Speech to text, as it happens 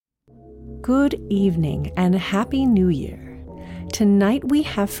Good evening and Happy New Year. Tonight we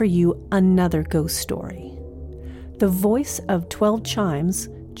have for you another ghost story. The voice of 12 Chimes,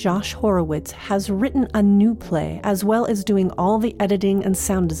 Josh Horowitz, has written a new play as well as doing all the editing and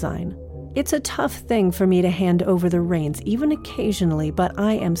sound design. It's a tough thing for me to hand over the reins, even occasionally, but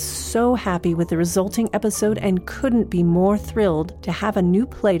I am so happy with the resulting episode and couldn't be more thrilled to have a new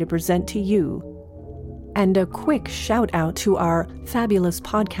play to present to you. And a quick shout out to our fabulous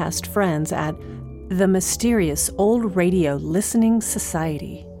podcast friends at the Mysterious Old Radio Listening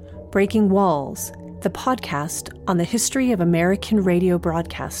Society, Breaking Walls, the podcast on the history of American radio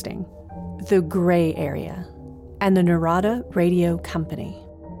broadcasting, The Gray Area, and the Narada Radio Company.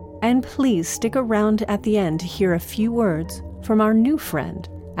 And please stick around at the end to hear a few words from our new friend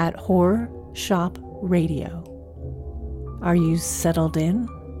at Horror Shop Radio. Are you settled in?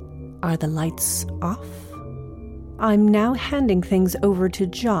 Are the lights off? I'm now handing things over to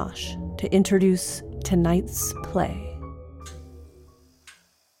Josh to introduce tonight's play.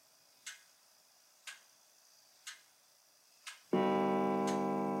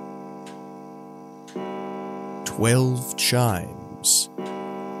 "12 Chimes.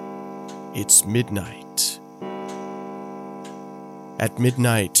 It's midnight. At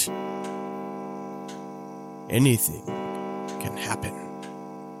midnight, anything can happen."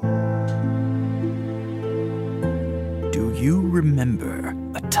 Do you remember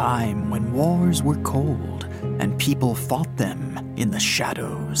a time when wars were cold and people fought them in the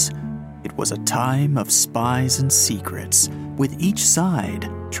shadows? It was a time of spies and secrets, with each side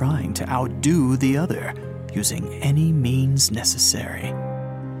trying to outdo the other, using any means necessary.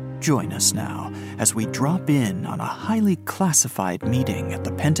 Join us now as we drop in on a highly classified meeting at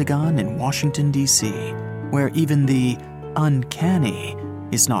the Pentagon in Washington, D.C., where even the uncanny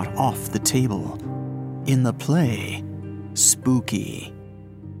is not off the table. In the play, Spooky.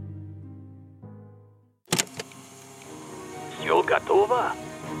 Все готово?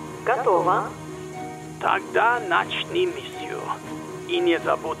 Готово. Тогда начни миссию. И не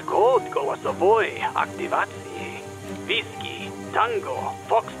забудь код голосовой активации. Виски, танго,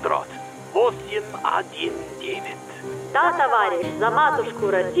 фокстрот, 819. Да, товарищ, за матушку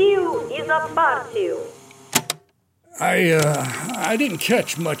Россию и за партию. I didn't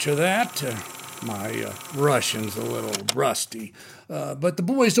catch much of that. My Russian's a little rusty. But the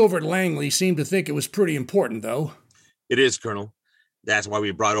boys over at Langley seem to think it was pretty important, though. It is, Colonel. That's why we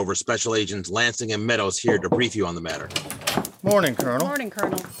brought over Special Agents Lansing and Meadows here to brief you on the matter. Morning, Colonel. Morning,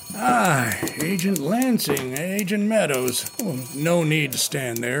 Colonel. Ah, Agent Lansing, Agent Meadows. Oh, no need to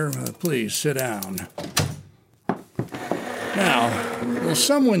stand there. Please, sit down. Now, will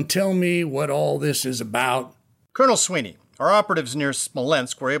someone tell me what all this is about? Colonel Sweeney, our operatives near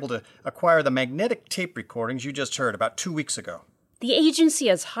Smolensk were able to acquire the magnetic tape recordings you just heard about 2 weeks ago. The agency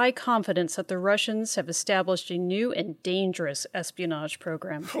has high confidence that the Russians have established a new and dangerous espionage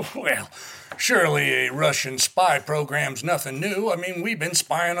program. Well, surely a Russian spy program's nothing new. I mean, we've been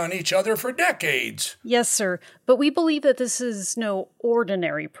spying on each other for decades. Yes, sir, but we believe that this is no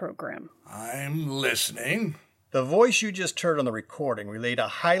ordinary program. I'm listening. The voice you just heard on the recording relayed a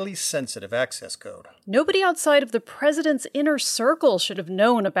highly sensitive access code. Nobody outside of the president's inner circle should have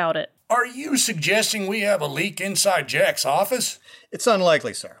known about it. Are you suggesting we have a leak inside Jack's office? It's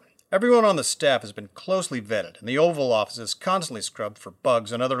unlikely, sir. Everyone on the staff has been closely vetted, and the Oval Office is constantly scrubbed for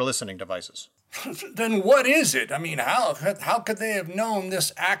bugs and other listening devices. Then what is it? I mean, how could they have known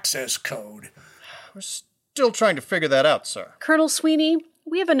this access code? We're still trying to figure that out, sir. Colonel Sweeney,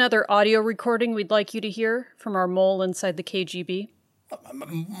 we have another audio recording we'd like you to hear from our mole inside the KGB.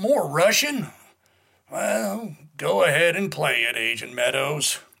 More Russian? Well, go ahead and play it, Agent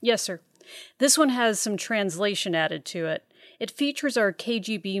Meadows. Yes, sir. This one has some translation added to it. It features our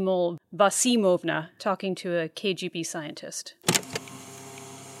KGB mole Vasimovna talking to a KGB scientist.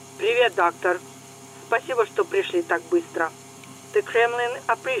 Привет, доктор. Спасибо, что пришли так быстро. The Kremlin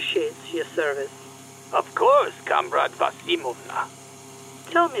appreciates your service. Of course, Comrade Vasimovna.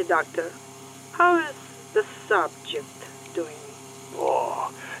 Tell me, doctor, how is the subject doing?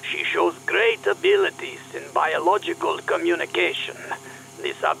 Oh, she shows great abilities in biological communication.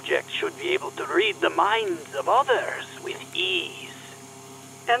 The subject should be able to read the minds of others with ease.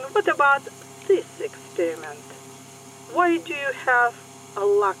 And what about this experiment? Why do you have a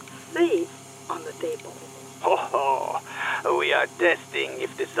locked safe on the table? Oh, we are testing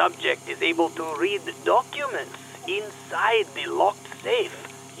if the subject is able to read documents inside the locked safe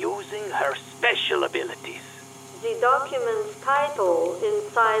using her special abilities. The document's title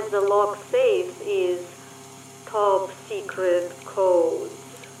inside the locked safe is Top Secret Codes.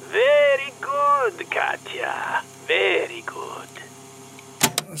 Very good, Katya. Very good.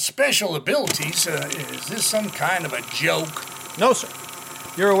 Special abilities? Is this some kind of a joke? No, sir.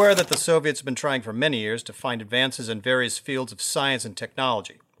 You're aware that the Soviets have been trying for many years to find advances in various fields of science and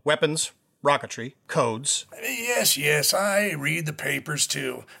technology. Weapons, rocketry, codes. Yes, I read the papers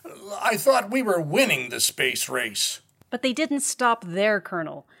too. I thought we were winning the space race. But they didn't stop there,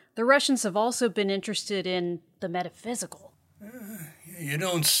 Colonel. The Russians have also been interested in the metaphysical. You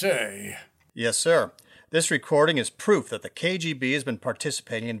don't say. Yes, sir. This recording is proof that the KGB has been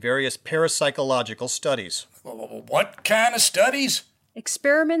participating in various parapsychological studies. What kind of studies?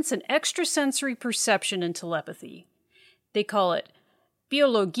 Experiments in extrasensory perception and telepathy. They call it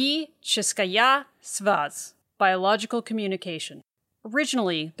Biologie Cheskaya Svaz, biological communication.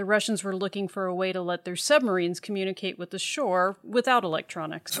 Originally, the Russians were looking for a way to let their submarines communicate with the shore without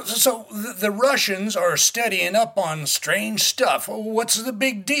electronics. So the Russians are studying up on strange stuff. What's the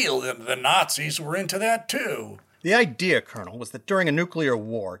big deal? The Nazis were into that too. The idea, Colonel, was that during a nuclear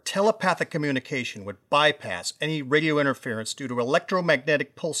war, telepathic communication would bypass any radio interference due to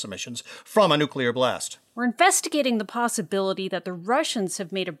electromagnetic pulse emissions from a nuclear blast. We're investigating the possibility that the Russians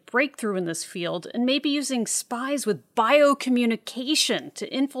have made a breakthrough in this field and may be using spies with biocommunication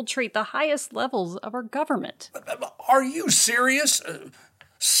to infiltrate the highest levels of our government. Are you serious?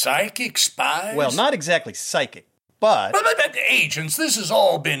 Psychic spies? Well, not exactly psychic. But agents, this has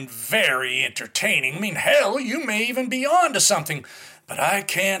all been very entertaining. I mean, hell, you may even be on to something. But I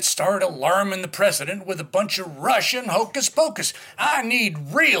can't start alarming the president with a bunch of Russian hocus pocus. I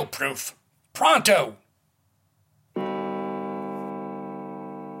need real proof. Pronto!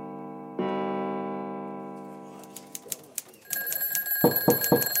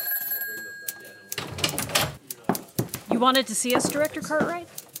 You wanted to see us, Director Cartwright?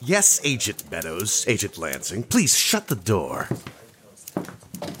 Yes, Agent Meadows, Agent Lansing. Please shut the door.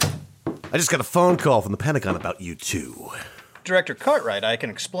 I just got a phone call from the Pentagon about you two. Director Cartwright, I can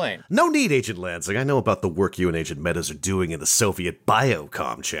explain. No need, Agent Lansing. I know about the work you and Agent Meadows are doing in the Soviet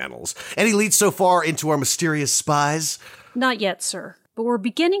biocom channels. Any leads so far into our mysterious spies? Not yet, sir. But we're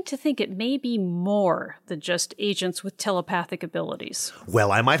beginning to think it may be more than just agents with telepathic abilities.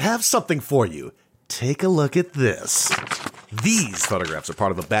 Well, I might have something for you. Take a look at this. These photographs are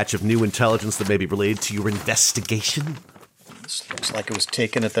part of a batch of new intelligence that may be related to your investigation. This looks like it was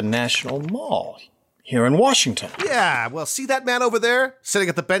taken at the National Mall here in Washington. Yeah, well, see that man over there sitting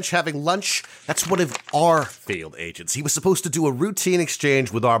at the bench having lunch? That's one of our field agents. He was supposed to do a routine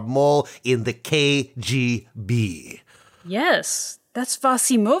exchange with our mole in the KGB. Yes, that's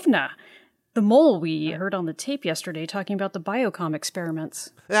Vasimovna, the mole we heard on the tape yesterday talking about the biocom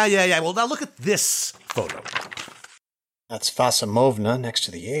experiments. Yeah. Well, now look at this photo. That's Vasimovna next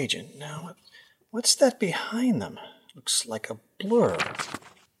to the agent. Now, what's that behind them? Looks like a blur.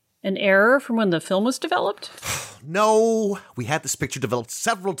 An error from when the film was developed? No, we had this picture developed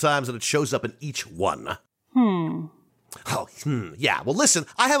several times and it shows up in each one. Yeah. Well, listen,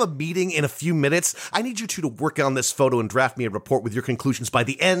 I have a meeting in a few minutes. I need you two to work on this photo and draft me a report with your conclusions by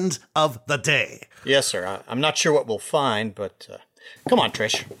the end of the day. Yes, sir. I'm not sure what we'll find, but come on,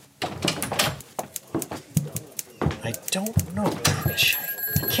 Trish. I don't know, Trish.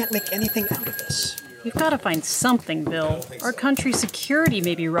 I can't make anything out of this. We've got to find something, Bill. Our country's security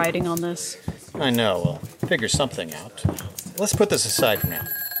may be riding on this. I know. We'll figure something out. Let's put this aside for now.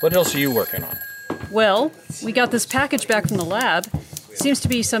 What else are you working on? Well, we got this package back from the lab. Seems to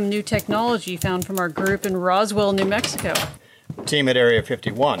be some new technology found from our group in Roswell, New Mexico. Team at Area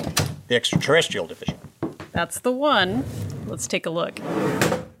 51, the extraterrestrial division. That's the one. Let's take a look.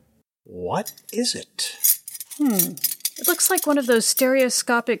 What is it? It looks like one of those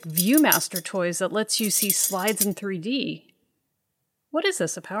stereoscopic Viewmaster toys that lets you see slides in 3D. What is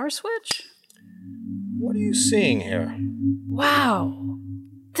this, a power switch? What are you seeing here? Wow!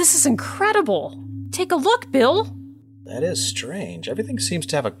 This is incredible! Take a look, Bill! That is strange. Everything seems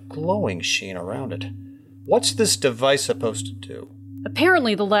to have a glowing sheen around it. What's this device supposed to do?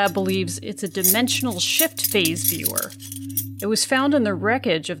 Apparently the lab believes it's a dimensional shift phase viewer. It was found in the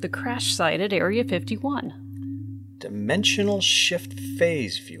wreckage of the crash site at Area 51. Dimensional shift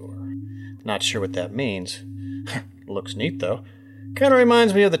phase viewer. Not sure what that means. Looks neat, though. Kind of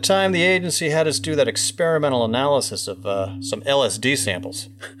reminds me of the time the agency had us do that experimental analysis of some LSD samples.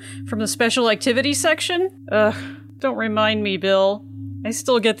 From the special activities section? Don't remind me, Bill. I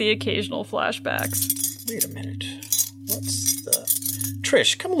still get the occasional flashbacks. Wait a minute. What's the...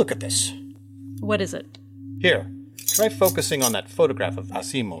 Trish, come look at this. What is it? Here, try focusing on that photograph of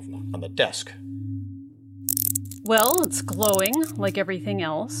Vasimovna on the desk. Well, it's glowing, like everything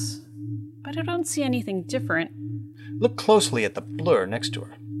else. But I don't see anything different. Look closely at the blur next to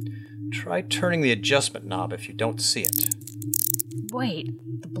her. Try turning the adjustment knob if you don't see it. Wait,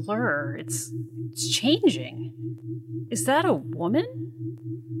 the blur, it's changing. Is that a woman?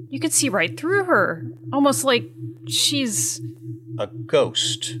 You could see right through her, almost like she's... A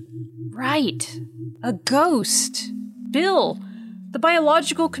ghost. Right, a ghost. Bill, the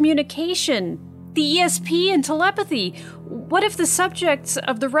biological communication, the ESP and telepathy. What if the subjects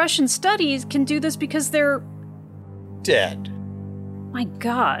of the Russian studies can do this because they're... dead? My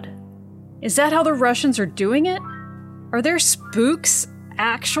God. Is that how the Russians are doing it? Are their spooks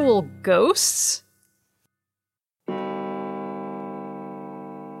actual ghosts?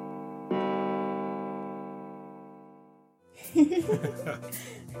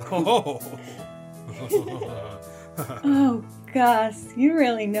 Oh, Gus, you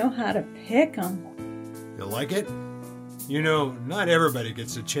really know how to pick 'em. You like it? You know, not everybody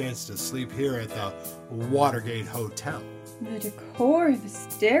gets a chance to sleep here at the Watergate Hotel. The decor, the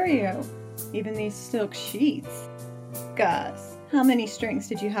stereo, even these silk sheets. Gus, how many strings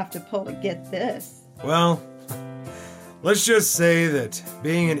did you have to pull to get this? Well, let's just say that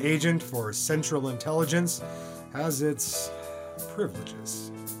being an agent for Central Intelligence has its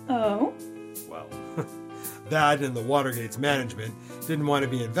privileges. Oh? Well, that and the Watergate's management didn't want to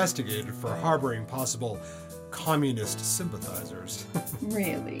be investigated for harboring possible communist sympathizers.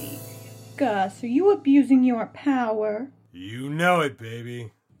 Really? Gus, are you abusing your power? You know it,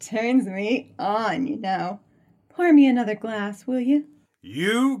 baby. Turns me on, you know. Pour me another glass, will you?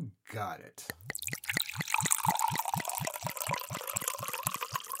 You got it.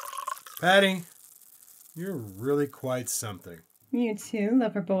 Patty, you're really quite something. You too,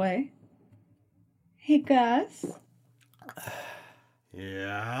 lover boy. Hey, Gus.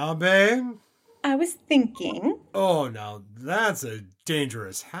 Yeah, babe? I was thinking... Oh, now that's a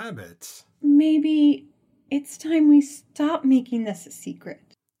dangerous habit. Maybe it's time we stop making this a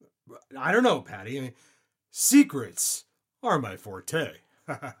secret. I don't know, Patty. I mean, secrets are my forte.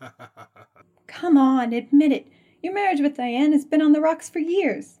 Come on, admit it. Your marriage with Diane has been on the rocks for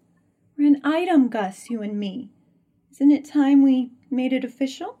years. We're an item, Gus, you and me. Isn't it time we made it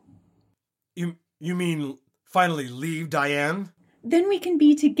official? You mean finally leave Diane? Then we can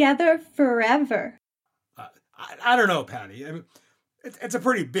be together forever. I don't know, Patty. I mean, it's a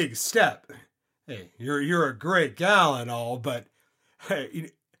pretty big step. Hey, you're a great gal and all, but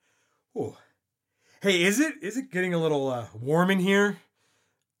hey, hey, is it getting a little warm in here?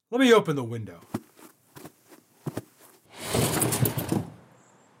 Let me open the window.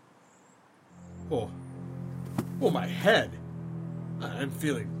 Oh, my head. I'm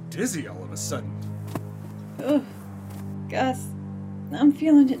feeling dizzy all of a sudden. Ugh, Gus, I'm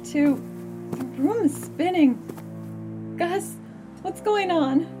feeling it too. The room is spinning. Gus, what's going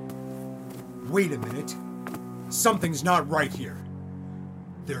on? Wait a minute. Something's not right here.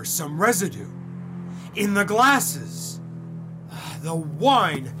 There's some residue. In the glasses. The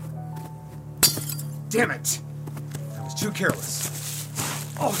wine. Damn it. I was too careless.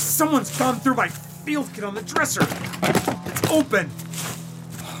 Oh, someone's gone through my field kit on the dresser. It's open.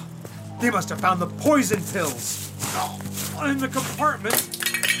 They must have found the poison pills. Oh, in the compartment.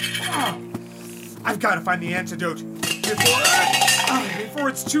 Oh, I've got to find the antidote before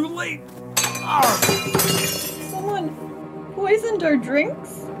it's too late. Someone poisoned our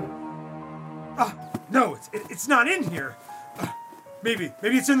drinks? No, it's not in here. Maybe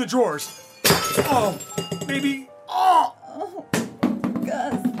it's in the drawers. Oh, maybe. Oh,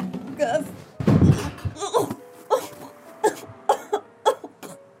 Gus.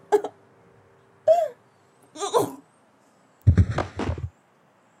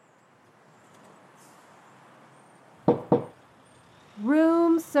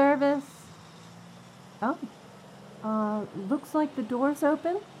 Room service. Looks like the door's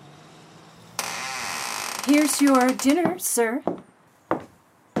open. Here's your dinner, sir.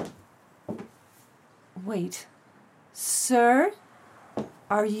 Wait. Sir?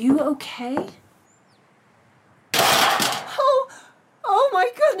 Are you okay? Oh my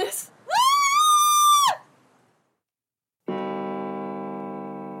goodness!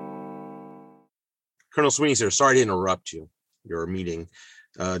 Colonel Sweeney, sir, sorry to interrupt your meeting.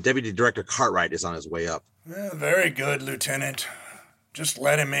 Deputy Director Cartwright is on his way up. Very good, Lieutenant. Just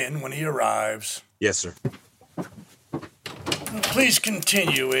let him in when he arrives. Yes, sir. Please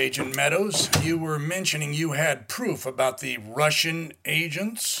continue, Agent Meadows. You were mentioning you had proof about the Russian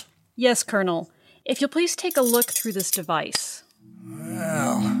agents? Yes, Colonel. If you'll please take a look through this device.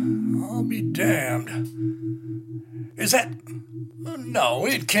 Well, I'll be damned. Is that... No,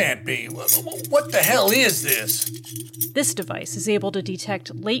 it can't be. What the hell is this? This device is able to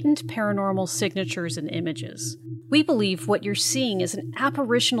detect latent paranormal signatures and images. We believe what you're seeing is an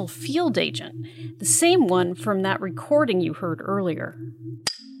apparitional field agent, the same one from that recording you heard earlier.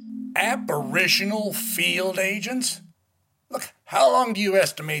 Apparitional field agents? Look, how long do you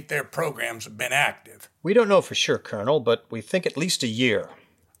estimate their programs have been active? We don't know for sure, Colonel, but we think at least a year.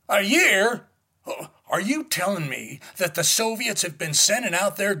 A year? Are you telling me that the Soviets have been sending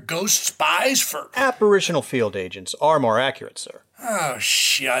out their ghost spies for... Apparitional field agents are more accurate, sir. Oh,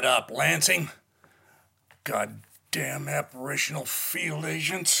 shut up, Lansing. Goddamn apparitional field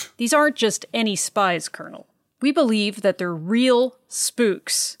agents. These aren't just any spies, Colonel. We believe that they're real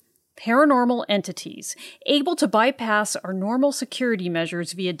spooks. Paranormal entities, able to bypass our normal security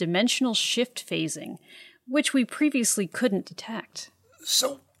measures via dimensional shift phasing, which we previously couldn't detect.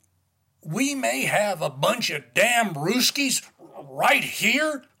 So, we may have a bunch of damn Ruskies right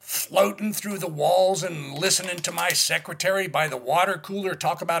here, floating through the walls and listening to my secretary by the water cooler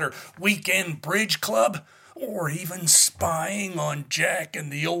talk about her weekend bridge club, or even spying on Jack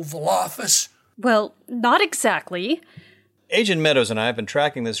in the Oval Office. Well, not exactly. Agent Meadows and I have been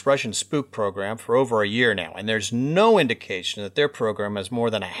tracking this Russian spook program for over a year now, and there's no indication that their program has more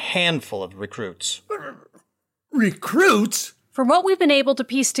than a handful of recruits. Recruits? From what we've been able to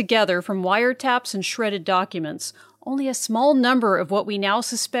piece together from wiretaps and shredded documents, only a small number of what we now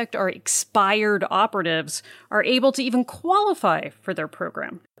suspect are expired operatives are able to even qualify for their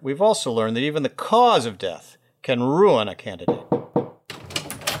program. We've also learned that even the cause of death can ruin a candidate.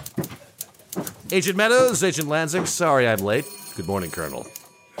 Agent Meadows, Agent Lansing, sorry I'm late. Good morning, Colonel.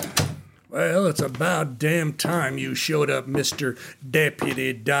 Well, it's about damn time you showed up, Mr.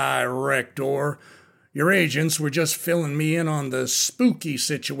 Deputy Director. Your agents were just filling me in on the spooky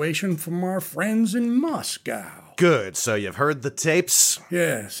situation from our friends in Moscow. Good, so you've heard the tapes?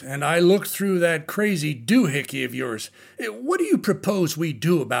 Yes, and I looked through that crazy doohickey of yours. What do you propose we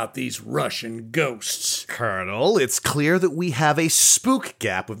do about these Russian ghosts? Colonel, it's clear that we have a spook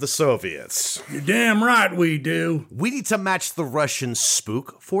gap with the Soviets. You're damn right we do. We need to match the Russian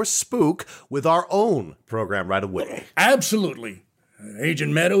spook for spook with our own program right away. Absolutely.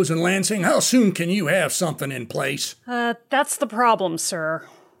 Agent Meadows and Lansing, how soon can you have something in place? That's the problem, sir.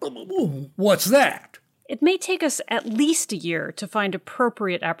 What's that? It may take us at least a year to find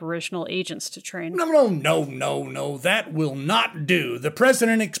appropriate apparitional agents to train. No. That will not do. The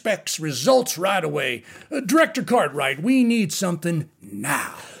president expects results right away. Director Cartwright, we need something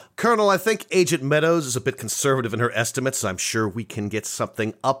now. Colonel, I think Agent Meadows is a bit conservative in her estimates. I'm sure we can get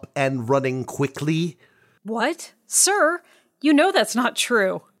something up and running quickly. What? Sir, you know that's not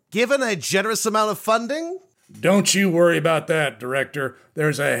true. Given a generous amount of funding? Don't you worry about that, Director.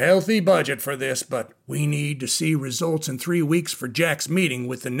 There's a healthy budget for this, but we need to see results in 3 weeks for Jack's meeting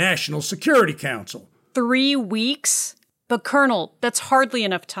with the National Security Council. 3 weeks? But Colonel, that's hardly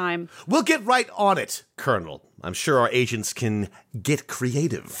enough time. We'll get right on it, Colonel. I'm sure our agents can get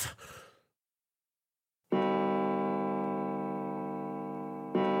creative.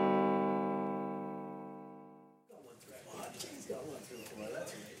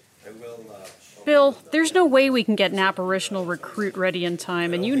 Bill, there's no way we can get an apparitional recruit ready in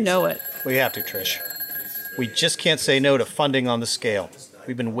time, and you know it. We have to, Trish. We just can't say no to funding on the scale.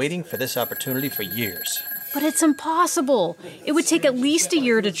 We've been waiting for this opportunity for years. But it's impossible. It would take at least a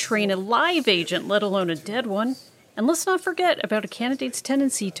year to train a live agent, let alone a dead one. And let's not forget about a candidate's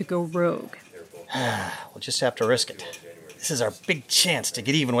tendency to go rogue. We'll just have to risk it. This is our big chance to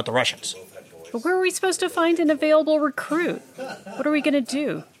get even with the Russians. But where are we supposed to find an available recruit? What are we going to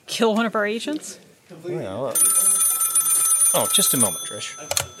do? Kill one of our agents? Well, oh, just a moment, Trish.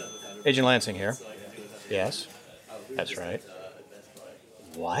 Agent Lansing here. Yes, that's right.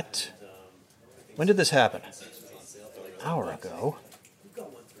 What? When did this happen? An hour ago.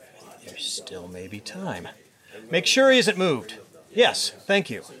 There still may be time. Make sure he isn't moved. Yes, thank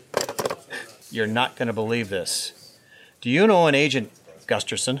you. You're not going to believe this. Do you know an Agent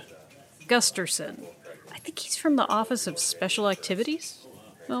Gusterson? Gusterson. I think he's from the Office of Special Activities.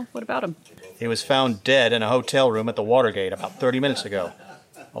 Well, what about him? He was found dead in a hotel room at the Watergate about 30 minutes ago,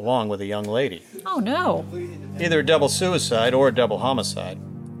 along with a young lady. Oh, no. Either a double suicide or a double homicide.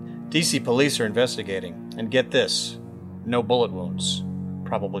 DC police are investigating. And get this, no bullet wounds.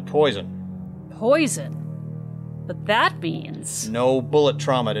 Probably poison. Poison? But that means... no bullet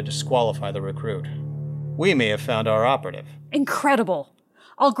trauma to disqualify the recruit. We may have found our operative. Incredible.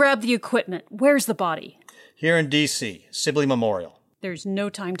 I'll grab the equipment. Where's the body? Here in DC, Sibley Memorial. There's no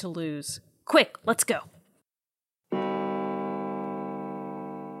time to lose. Quick, let's go.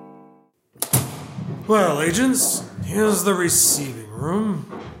 Well, agents, here's the receiving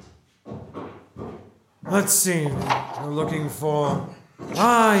room. Let's see, we're looking for...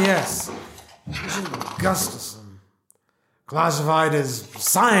 Ah, yes, Agent Gusterson. classified as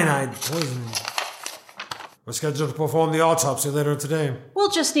cyanide poisoning. We're scheduled to perform the autopsy later today. We'll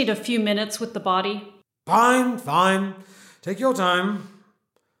just need a few minutes with the body. Fine. Take your time.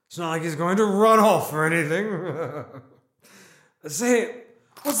 It's not like he's going to run off or anything. Say,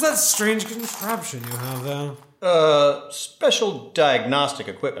 what's that strange contraption you have there? Special diagnostic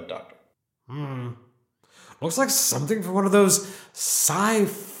equipment, Doctor. Looks like something from one of those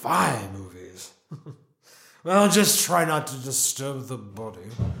sci-fi movies. Well, just try not to disturb the body.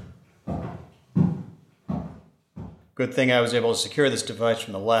 Good thing I was able to secure this device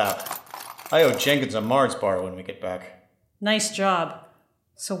from the lab. I owe Jenkins a Mars bar when we get back. Nice job.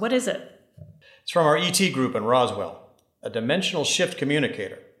 So what is it? It's from our ET group in Roswell. A dimensional shift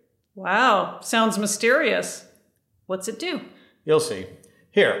communicator. Wow, sounds mysterious. What's it do? You'll see.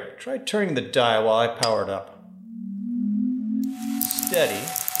 Here, try turning the dial while I power it up. Steady.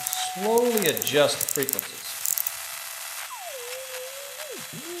 Slowly adjust frequencies.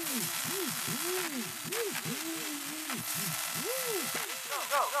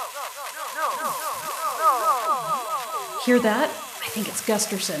 Hear that? I think it's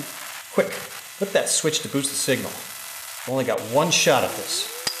Gusterson. Quick, flip that switch to boost the signal. I've only got one shot at this.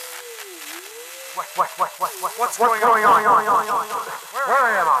 What's going on?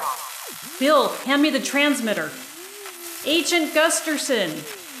 Where am I? Bill, hand me the transmitter. Agent Gusterson.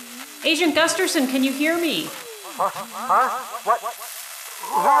 Agent Gusterson, can you hear me? Huh? What?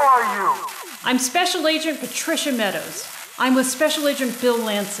 Who are you? I'm Special Agent Patricia Meadows. I'm with Special Agent Bill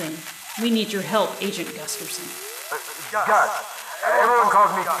Lansing. We need your help, Agent Gusterson. Gus. Everyone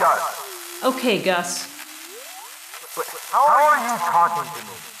calls me Gus. Okay, Gus. How are you talking to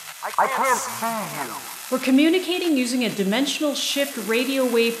me? I can't see you. We're communicating using a dimensional shift radio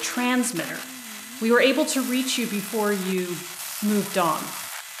wave transmitter. We were able to reach you before you moved on.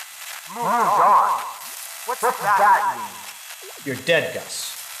 Moved on? What's that mean? You're dead,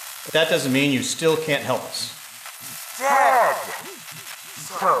 Gus. But that doesn't mean you still can't help us. Dead!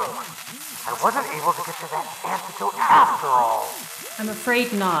 So, I wasn't able to get to that antidote after all. I'm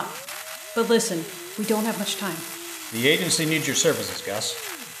afraid not. But listen, we don't have much time. The agency needs your services, Gus.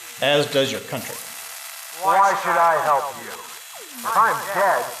 As does your country. Why should I help you? If I'm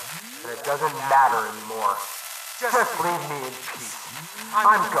dead, then it doesn't matter anymore. Just leave me in peace.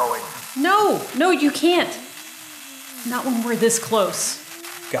 I'm going. No, you can't. Not when we're this close.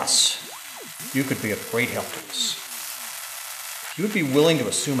 Gus, you could be of great help to us. If you would be willing to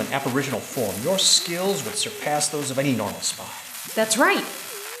assume an apparitional form, your skills would surpass those of any normal spy. That's right.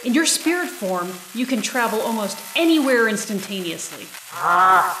 In your spirit form, you can travel almost anywhere instantaneously.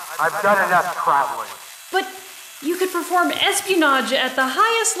 I've done enough traveling. But you could perform espionage at the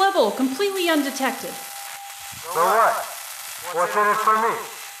highest level, completely undetected. So what? What's in it for me?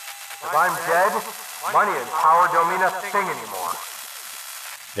 If I'm dead, money and power don't mean a thing anymore.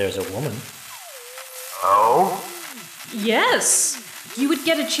 There's a woman. Oh? Yes! You would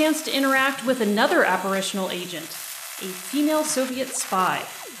get a chance to interact with another apparitional agent, a female Soviet spy.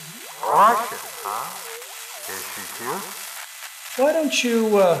 Russian, huh? Is she cute? Why don't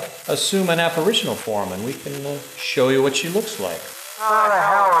you assume an apparitional form and we can show you what she looks like? How the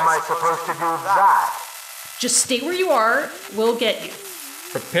hell am I supposed to do that? Just stay where you are, we'll get you.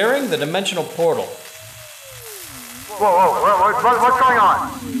 Preparing the dimensional portal. Whoa, what's going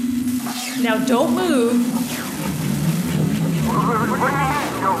on? Now don't move. What do you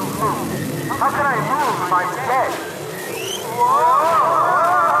mean, don't move? How can I move if I'm dead? Whoa!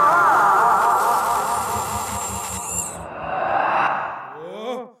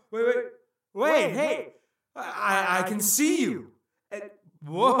 Wait, hey! I can see you!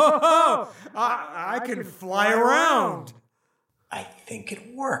 Whoa! I can fly around! I think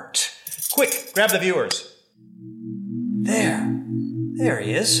it worked. Quick, grab the viewers. There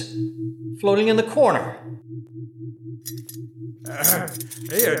he is, floating in the corner.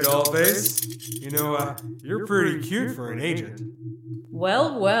 Hey, adult face. You know, you're pretty cute for an agent.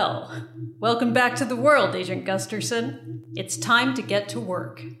 Well. Welcome back to the world, Agent Gusterson. It's time to get to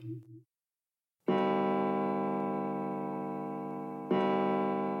work.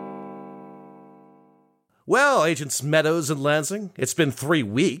 Well, Agents Meadows and Lansing, it's been 3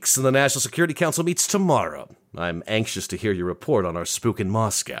 weeks and the National Security Council meets tomorrow. I'm anxious to hear your report on our spook in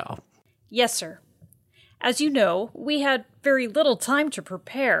Moscow. Yes, sir. As you know, we had very little time to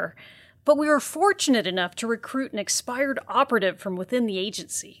prepare, but we were fortunate enough to recruit an expired operative from within the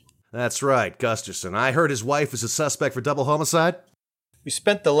agency. That's right, Gusterson. I heard his wife is a suspect for double homicide. We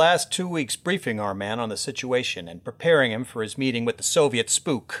spent the last 2 weeks briefing our man on the situation and preparing him for his meeting with the Soviet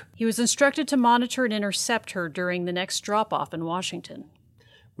spook. He was instructed to monitor and intercept her during the next drop-off in Washington.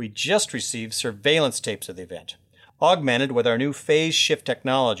 We just received surveillance tapes of the event. augmented with our new phase shift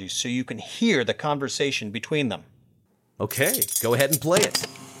technology so you can hear the conversation between them. Okay, go ahead and play it.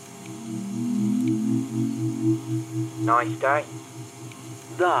 Nice day.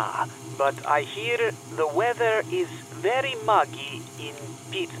 Da, but I hear the weather is very muggy in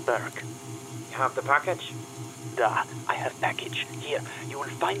Pittsburgh. You have the package? Da, I have package. Here, you will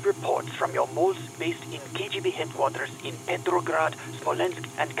find reports from your moles based in KGB headquarters in Petrograd, Smolensk,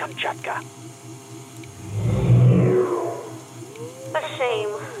 and Kamchatka. A shame.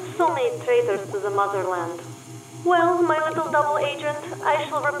 So many traitors to the motherland. Well, my little double agent, I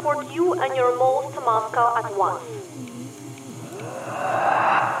shall report you and your moles to Moscow at once.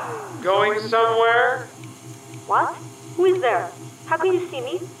 Going somewhere? What? Who is there? How can you see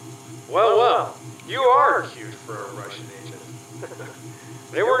me? Well, you are cute for a Russian agent.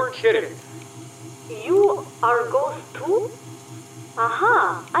 They weren't kidding. You are Ghost too?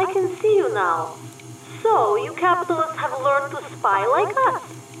 Aha, I can see you now. So, you capitalists have learned to spy like us?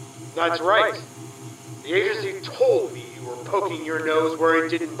 That's right. The agency told me you were poking your nose where it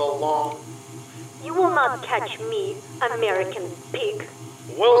didn't belong. You will not catch me, American pig.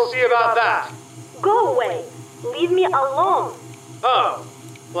 We'll see about that. Go away. Leave me alone. Oh,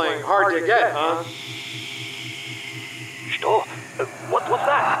 playing hard to get, huh? Что? What's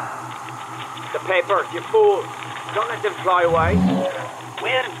that? The paper, you fool. Don't let them fly away.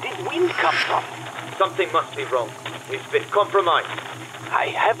 Where did wind come from? Something must be wrong. We've been compromised.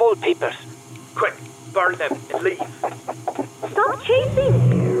 I have all papers. Quick, burn them and leave. Stop chasing.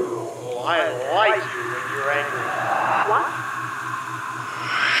 Oh, I like you when you're angry. What?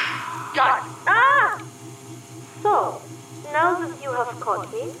 Got it. Ah! So, now that you have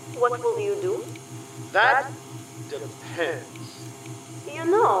caught me, what will you do? That depends. You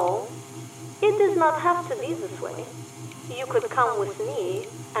know, it does not have to be this way. You could come with me,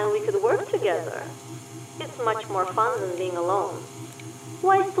 and we could work together. It's much more fun than being alone.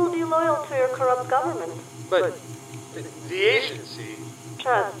 Why still be loyal to your corrupt government? But the agency...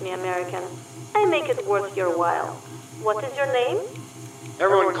 Trust me, American. I make it worth your while. What is your name?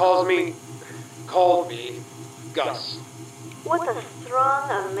 Everyone called me, Gus. What a strong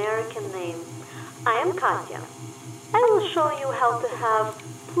American name. I am Katya. I will show you how to have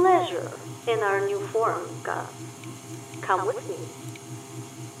pleasure in our new form, Gus. Come with me.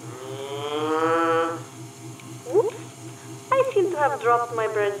 Whoops. I seem to have dropped my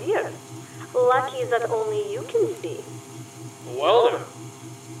brassiere. Lucky that only you can see. Well then,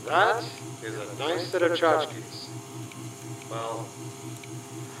 that is a nice set of tchotchkes. Well,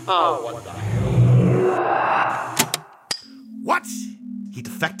 oh, what the hell? What? He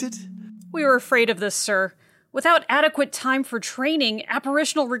defected? We were afraid of this, sir. Without adequate time for training,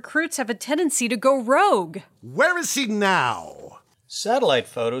 apparitional recruits have a tendency to go rogue. Where is he now? Satellite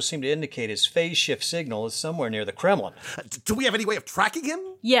photos seem to indicate his phase shift signal is somewhere near the Kremlin. Do we have any way of tracking him?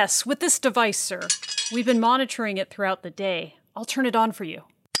 Yes, with this device, sir. We've been monitoring it throughout the day. I'll turn it on for you.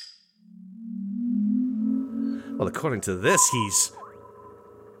 Well, according to this, he's...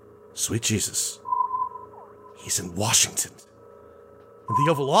 Sweet Jesus. He's in Washington. In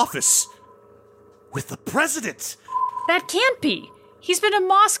the Oval Office. With the president. That can't be. He's been in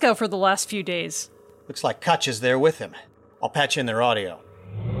Moscow for the last few days. Looks like Katya's there with him. I'll patch in their audio.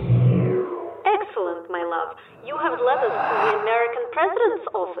 Excellent, my love. You have led us to the American president's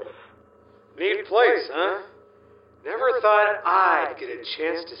office. Neat place, huh? Never thought I'd get a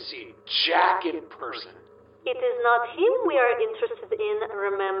chance to see Jack in person. It is not him we are interested in,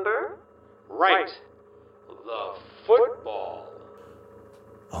 remember? Right. The football.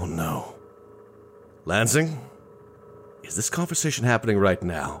 Oh no. Lansing? Is this conversation happening right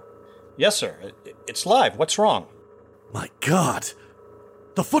now? Yes, sir. It's live. What's wrong? My God!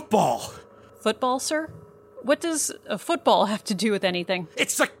 The football! Football, sir? What does a football have to do with anything?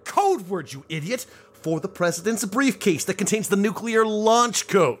 It's a code word, you idiot! For the president's briefcase that contains the nuclear launch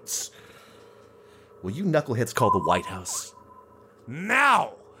codes. Will you knuckleheads call the White House?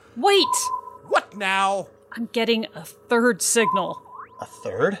 Now! Wait! What now? I'm getting a third signal. A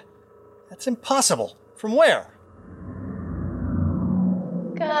third? That's impossible. From where?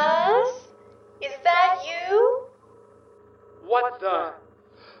 Gus? Is that you? What the?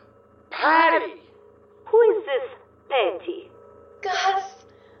 Patty! Who is this Patty? Gus!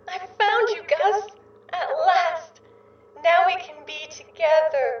 I found you, Gus! At last! Now we can be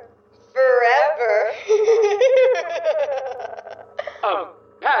together. Forever.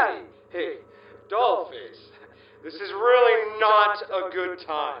 Patty! Hey, Dollface. This is really not a good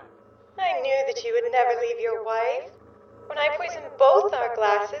time. I knew that you would never leave your wife. When I poisoned both our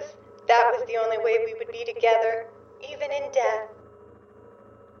glasses, that was the only way we would be together, even in death.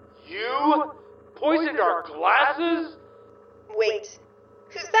 You poisoned our glasses? Wait,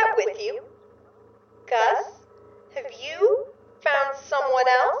 who's that with you? Gus, have you found someone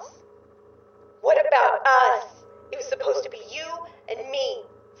else? What about us? It was supposed to be you and me,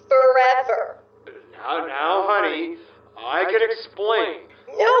 forever. Now, honey, I can explain.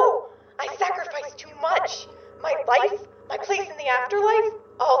 No! I sacrificed too much. My life, my place in the afterlife,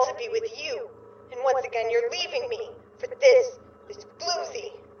 all to be with you. And once again, you're leaving me for this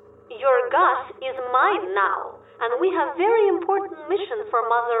floozy. Your Gus is mine now, and we have very important mission for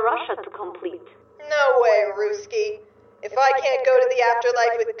Mother Russia to complete. No way, Ruski. If I can't go to the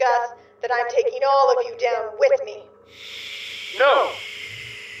afterlife with Gus, then I'm taking all of you down with me. No!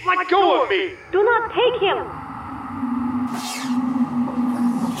 Let go of me! Do not take him!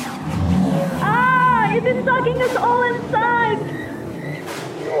 Ah! It is sucking us all inside!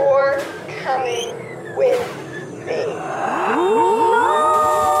 You're coming with me.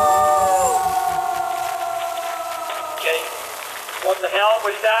 Okay. What the hell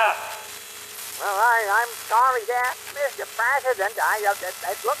was that? Well, I'm sorry there, Mr. President.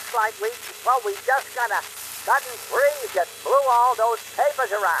 It looks like we just gotten free, just blew all those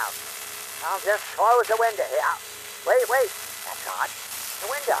papers around. I'll just close the window here. Wait, that's odd. The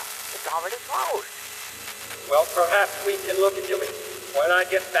window, it's already closed. Well, perhaps we can look into it when I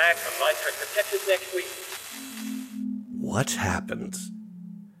get back from my trip to Texas next week. What happened?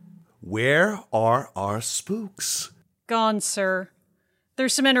 Where are our spooks? Gone, sir.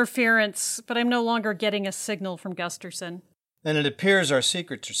 There's some interference, but I'm no longer getting a signal from Gusterson. And it appears our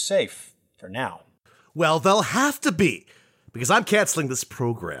secrets are safe, for now. Well, they'll have to be, because I'm canceling this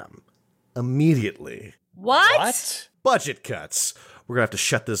program. Immediately. What? Budget cuts. We're gonna have to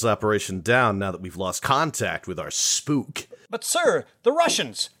shut this operation down now that we've lost contact with our spook. But sir, the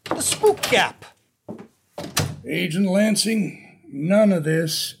Russians! The spook gap! Agent Lansing, none of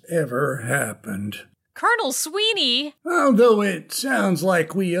this ever happened. Colonel Sweeney! Although it sounds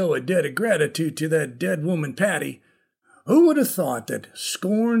like we owe a debt of gratitude to that dead woman Patty, who would have thought that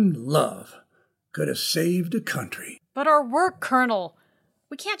scorned love could have saved a country? But our work, Colonel.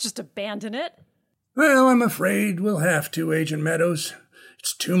 We can't just abandon it. Well, I'm afraid we'll have to, Agent Meadows.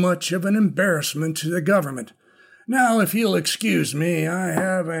 It's too much of an embarrassment to the government. Now, if you'll excuse me, I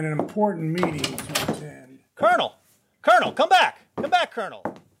have an important meeting to attend. Colonel! Colonel, come back! Come back, Colonel!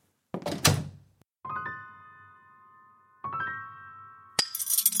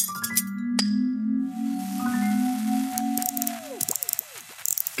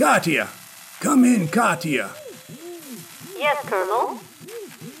 Katya! Come in, Katya! Yes, Colonel?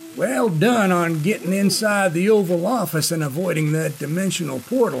 Well done on getting inside the Oval Office and avoiding that dimensional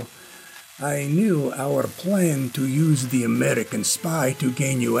portal. I knew our plan to use the American spy to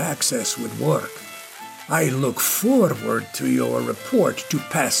gain you access would work. I look forward to your report to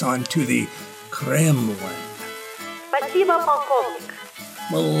pass on to the Kremlin. Спасибо, полковник.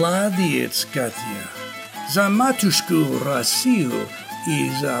 Молодец, Katya. За матушку Россию и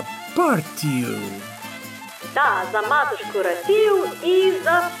за партию. Да, за матушку Россию и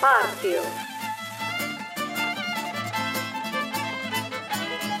за партию.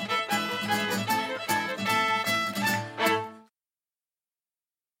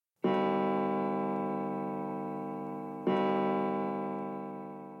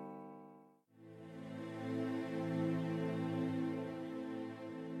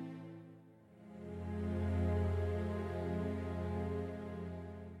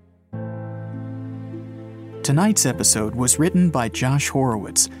 Tonight's episode was written by Josh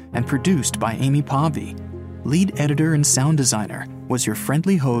Horowitz and produced by Amy Pavey. Lead editor and sound designer was your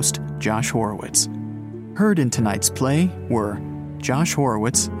friendly host, Josh Horowitz. Heard in tonight's play were Josh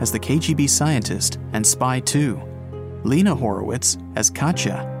Horowitz as the KGB scientist and Spy 2, Lena Horowitz as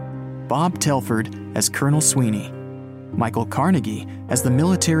Katya, Bob Telford as Colonel Sweeney, Michael Carnegie as the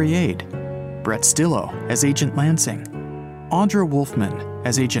military aide, Brett Stillo as Agent Lansing, Audra Wolfman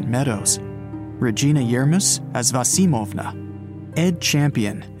as Agent Meadows, Regina Yermus as Vasimovna, Ed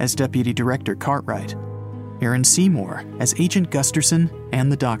Champion as Deputy Director Cartwright, Aaron Seymour as Agent Gusterson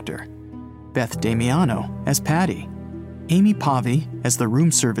and the Doctor, Beth Damiano as Patty, Amy Pavey as the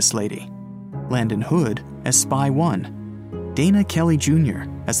Room Service Lady, Landon Hood as Spy 1, Dana Kelly Jr.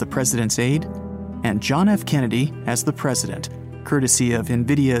 as the President's aide, and John F. Kennedy as the President, courtesy of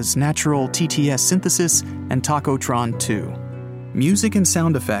NVIDIA's Natural TTS Synthesis and Tacotron 2. Music and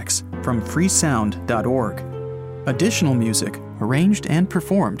sound effects from freesound.org. Additional music arranged and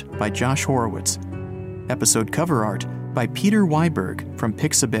performed by Josh Horowitz. Episode cover art by Peter Weiberg from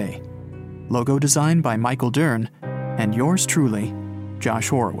Pixabay. Logo design by Michael Dern, and yours truly, Josh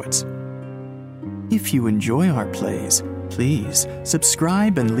Horowitz. If you enjoy our plays, please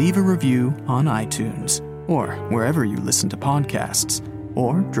subscribe and leave a review on iTunes or wherever you listen to podcasts,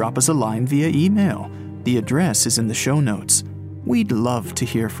 or drop us a line via email. The address is in the show notes. We'd love to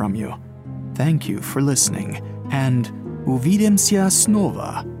hear from you. Thank you for listening, and uvidimся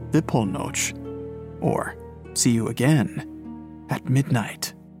снова в полночь. Or see you again at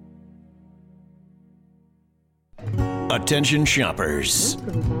midnight. Attention shoppers.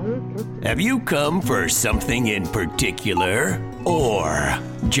 Have you come for something in particular, or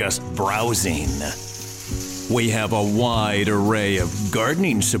just browsing? We have a wide array of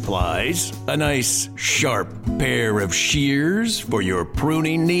gardening supplies, a nice sharp pair of shears for your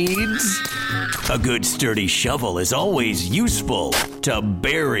pruning needs. A good sturdy shovel is always useful to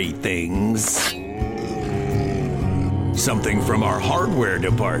bury things. Something from our hardware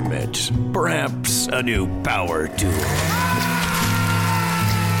department, perhaps a new power tool.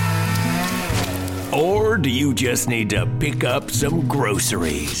 Or do you just need to pick up some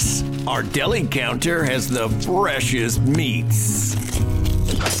groceries? Our deli counter has the freshest meats.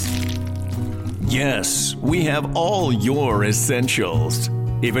 Yes, we have all your essentials.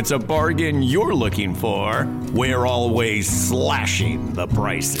 If it's a bargain you're looking for, we're always slashing the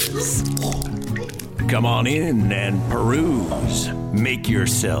prices. Come on in and peruse. Make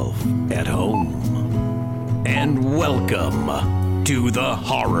yourself at home. And welcome to the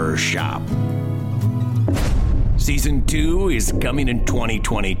Horror Shop. Season 2 is coming in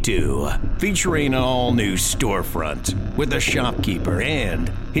 2022, featuring an all-new storefront with a shopkeeper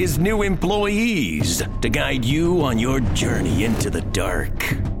and his new employees to guide you on your journey into the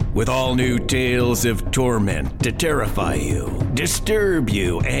dark. With all new tales of torment to terrify you, disturb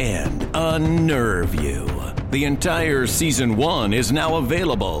you, and unnerve you. The entire Season 1 is now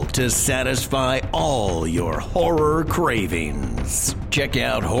available to satisfy all your horror cravings. Check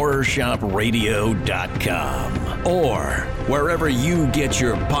out HorrorShopRadio.com or wherever you get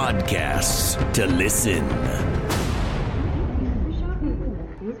your podcasts to listen.